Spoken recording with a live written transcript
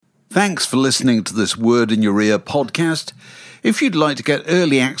Thanks for listening to this Word in Your Ear podcast. If you'd like to get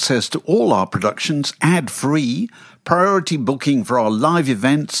early access to all our productions ad-free, priority booking for our live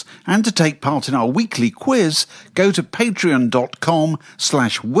events, and to take part in our weekly quiz, go to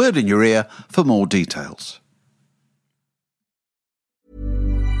patreon.com/wordinyourear for more details.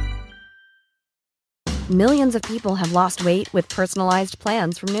 Millions of people have lost weight with personalized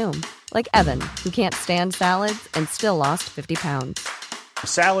plans from Noom. Like Evan, who can't stand salads and still lost 50 pounds.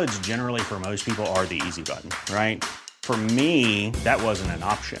 Salads generally for most people are the easy button, right? For me, that wasn't an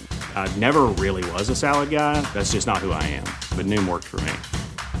option. I never really was a salad guy. That's just not who I am. But Noom worked for me.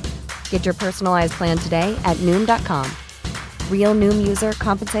 Get your personalized plan today at Noom.com. Real Noom user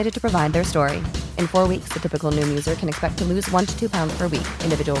compensated to provide their story. In 4 weeks, the typical Noom user can expect to lose 1 to 2 pounds per week.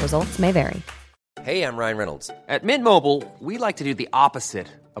 Individual results may vary. Hey, I'm Ryan Reynolds. At Mint Mobile, we like to do the opposite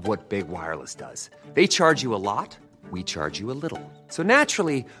of what Big Wireless does. They charge you a lot, we charge you a little. So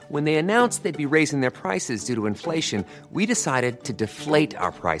naturally, when they announced they'd be raising their prices due to inflation, we decided to deflate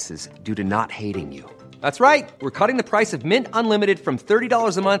our prices due to not hating you. That's right. We're cutting the price of Mint Unlimited from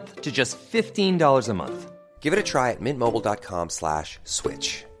 $30 a month to just $15 a month. Give it a try at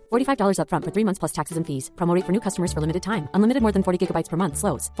mintmobile.com/switch. $45 up front for 3 months plus taxes and fees. Promo rate for new customers for limited time. Unlimited more than 40 gigabytes per month.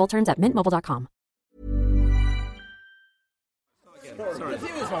 Slows full terms at mintmobile.com. Sorry. The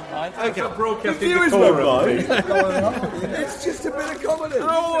viewers won't mind. Okay. The viewers won't mind. It's just a bit of comedy.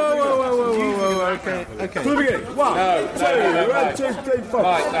 Whoa. Okay. From the beginning. One, two, three, four.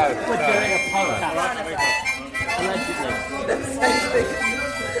 Right, no. We're doing a podcast. Allegedly.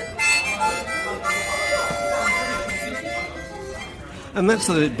 And that's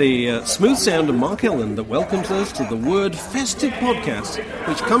the smooth sound of Mark Ellen that welcomes us to the Word Festive podcast,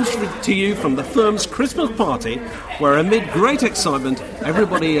 which comes to you from the firm's Christmas party, where amid great excitement,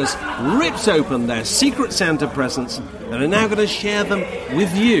 everybody has ripped open their secret Santa presents and are now going to share them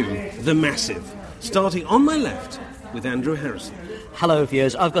with you, the massive. Starting on my left with Andrew Harrison. Hello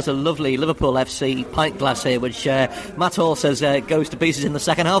viewers, I've got a lovely Liverpool FC pint glass here which Matt Hall says goes to pieces in the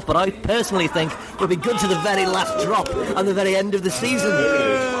second half, but I personally think will be good to the very last drop and the very end of the season.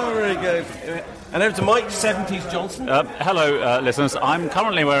 Very good. And over to Mike, 70s Johnson. Hello, listeners. I'm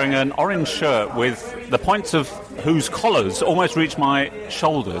currently wearing an orange shirt with the points of whose collars almost reach my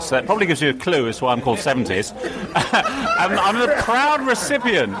shoulders. That probably gives you a clue as to why I'm called 70s. I'm a proud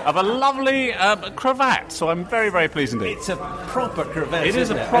recipient of a lovely cravat, so I'm very, very pleased indeed. It's a proper cravat. It is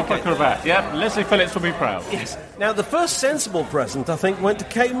a proper cravat, yeah. Leslie Phillips will be proud. Yes. Now, the first sensible present, I think, went to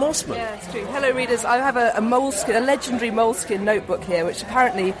Kate Mossman. Yeah, it's true. Hello, readers. I have a legendary Moleskine notebook here, which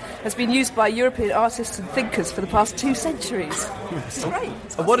apparently has been used by European artists and thinkers for the past 2 centuries. It's great.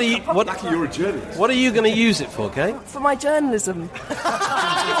 What are you? You're a journalist. What are you going to use it for, Kate? For my journalism.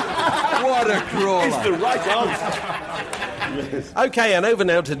 What a crawler! It's the right answer. Yes. Okay, and over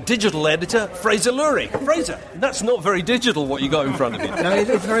now to digital editor Fraser Lurie. Fraser, that's not very digital what you got in front of you. No,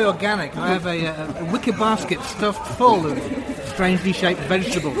 it's very organic. I have a wicker basket stuffed full of strangely shaped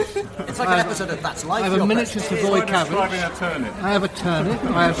vegetables. It's like an episode of That's Life. I have a miniature Savoy cabbage. I have a turnip.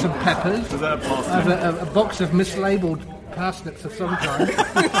 I have some peppers. I have a box of mislabeled parsnips of some kind.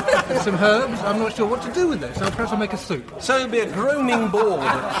 And some herbs. I'm not sure what to do with this, so perhaps I'll make a soup. So it'll be a groaning board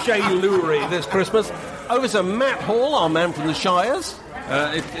at Chez Lurie this Christmas. Over to Matt Hall, our man from the Shires.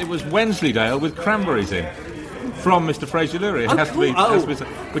 It was Wensleydale with cranberries in. From Mr. Fraser Lurie. It has to be,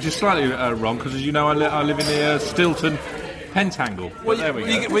 which is slightly wrong, because as you know, I live in the Stilton Pentangle. Well, there we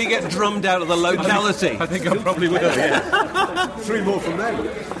go. We get drummed out of the locality. I think I probably will, yeah. 3 more from them.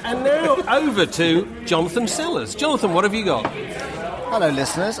 And now over to Jonathan Sellers. Jonathan, what have you got? Hello,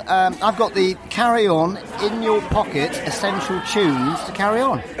 listeners. I've got the Carry On in Your Pocket Essential Tunes to carry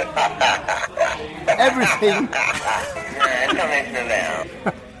on. Everything.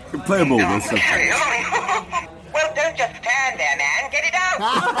 Play them all, this. Carry on. Well, don't just stand there, man. Get it out.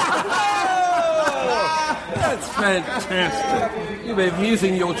 That's fantastic. You'll be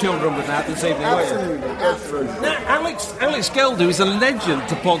amusing your children with that this evening, won't you? Absolutely. Now, Alex Geldo is a legend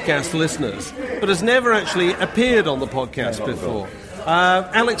to podcast listeners, but has never actually appeared on the podcast before.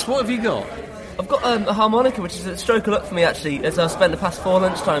 Alex, what have you got? I've got a harmonica, which is a stroke of luck for me, actually, as I've spent the past 4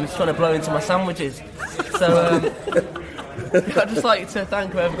 lunchtimes trying to blow into my sandwiches. So, I'd just like to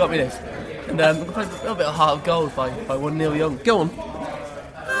thank whoever got me this. And I'm going to play a little bit of Heart of Gold by one Neil Young. Go on.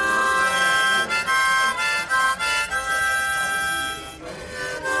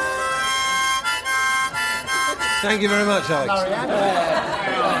 Thank you very much, Alex.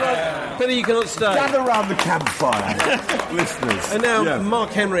 Penny, you cannot stay. Gather round the campfire, listeners. And now,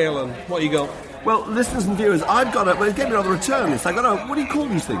 Mark Henry Ellen, what you got? Well, listeners and viewers, I've got it gave me another return this. I got a, what do you call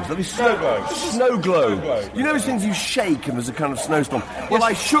these things? Snow globe. Snow globe. You know those things you shake and there's a kind of snowstorm? Well,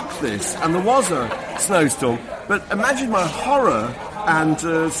 I shook this and there was a snowstorm, but imagine my horror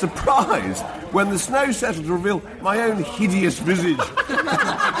and surprise when the snow settled to reveal my own hideous visage.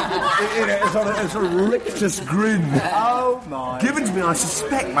 It's a rictus grin. Oh, my. Given to me, I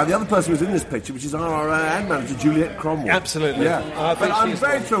suspect, by the other person who's in this picture, which is our ad manager, Juliette Cromwell. Absolutely. Yeah. But I'm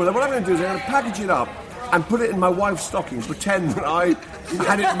very thrilled with it. What I'm going to do is I'm going to package it up and put it in my wife's stocking, pretend that I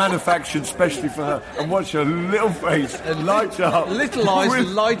had it manufactured specially for her, and watch her little face light up. Little eyes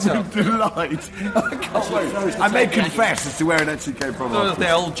light up. Delight. I can't wait. I may confess as to where it actually came from. That was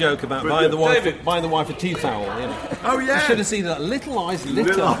the old joke about buying the wife a tea towel. You know. Oh, yeah. You should have seen that. Little eyes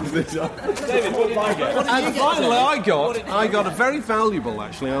lit up. David, what did I get? And finally, I got a very valuable,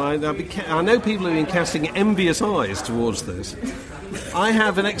 actually. I know people have been casting envious eyes towards this. I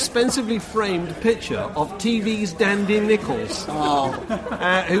have an expensively framed picture of TV's Dandy Nichols,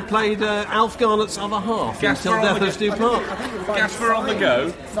 who played Alf Garnett's other half until Death Us Do Part. Gasper on the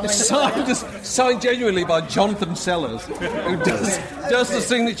go. It's signed genuinely by Jonathan Sellers, who does the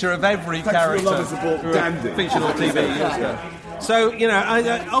signature of every character featured on TV. Yes. So, you know,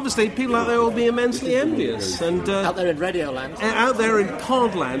 obviously people out there will be immensely envious. And out there in Radioland. Out there in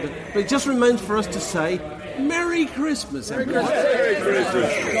Podland. But it just remains for us to say, Merry Christmas, everyone. Merry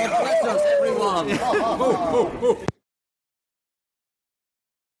Christmas. God bless us, everyone.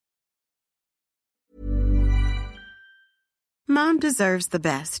 Mom deserves the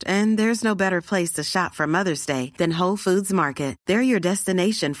best, and there's no better place to shop for Mother's Day than Whole Foods Market. They're your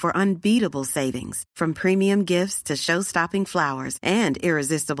destination for unbeatable savings, from premium gifts to show-stopping flowers and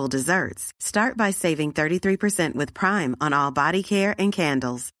irresistible desserts. Start by saving 33% with Prime on all body care and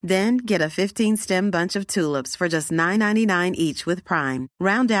candles. Then get a 15-stem bunch of tulips for just $9.99 each with Prime.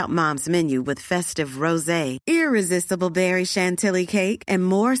 Round out Mom's menu with festive rosé, irresistible berry chantilly cake, and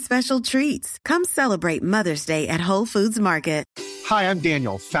more special treats. Come celebrate Mother's Day at Whole Foods Market. Hi, I'm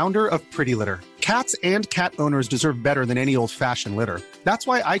Daniel, founder of Pretty Litter. Cats and cat owners deserve better than any old-fashioned litter. That's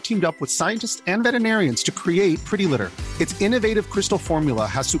why I teamed up with scientists and veterinarians to create Pretty Litter. Its innovative crystal formula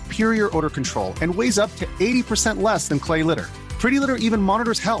has superior odor control and weighs up to 80% less than clay litter. Pretty Litter even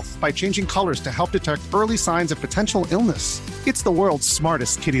monitors health by changing colors to help detect early signs of potential illness. It's the world's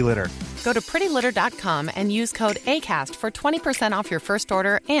smartest kitty litter. Go to prettylitter.com and use code ACAST for 20% off your first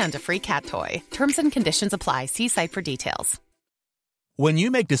order and a free cat toy. Terms and conditions apply. See site for details. When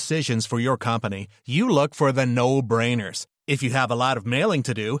you make decisions for your company, you look for the no-brainers. If you have a lot of mailing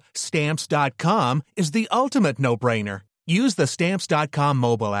to do, Stamps.com is the ultimate no-brainer. Use the Stamps.com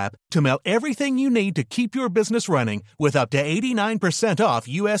mobile app to mail everything you need to keep your business running with up to 89% off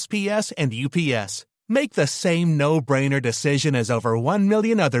USPS and UPS. Make the same no-brainer decision as over 1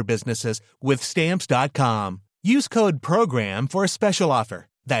 million other businesses with Stamps.com. Use code PROGRAM for a special offer.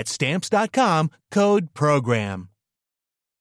 That's Stamps.com, code PROGRAM.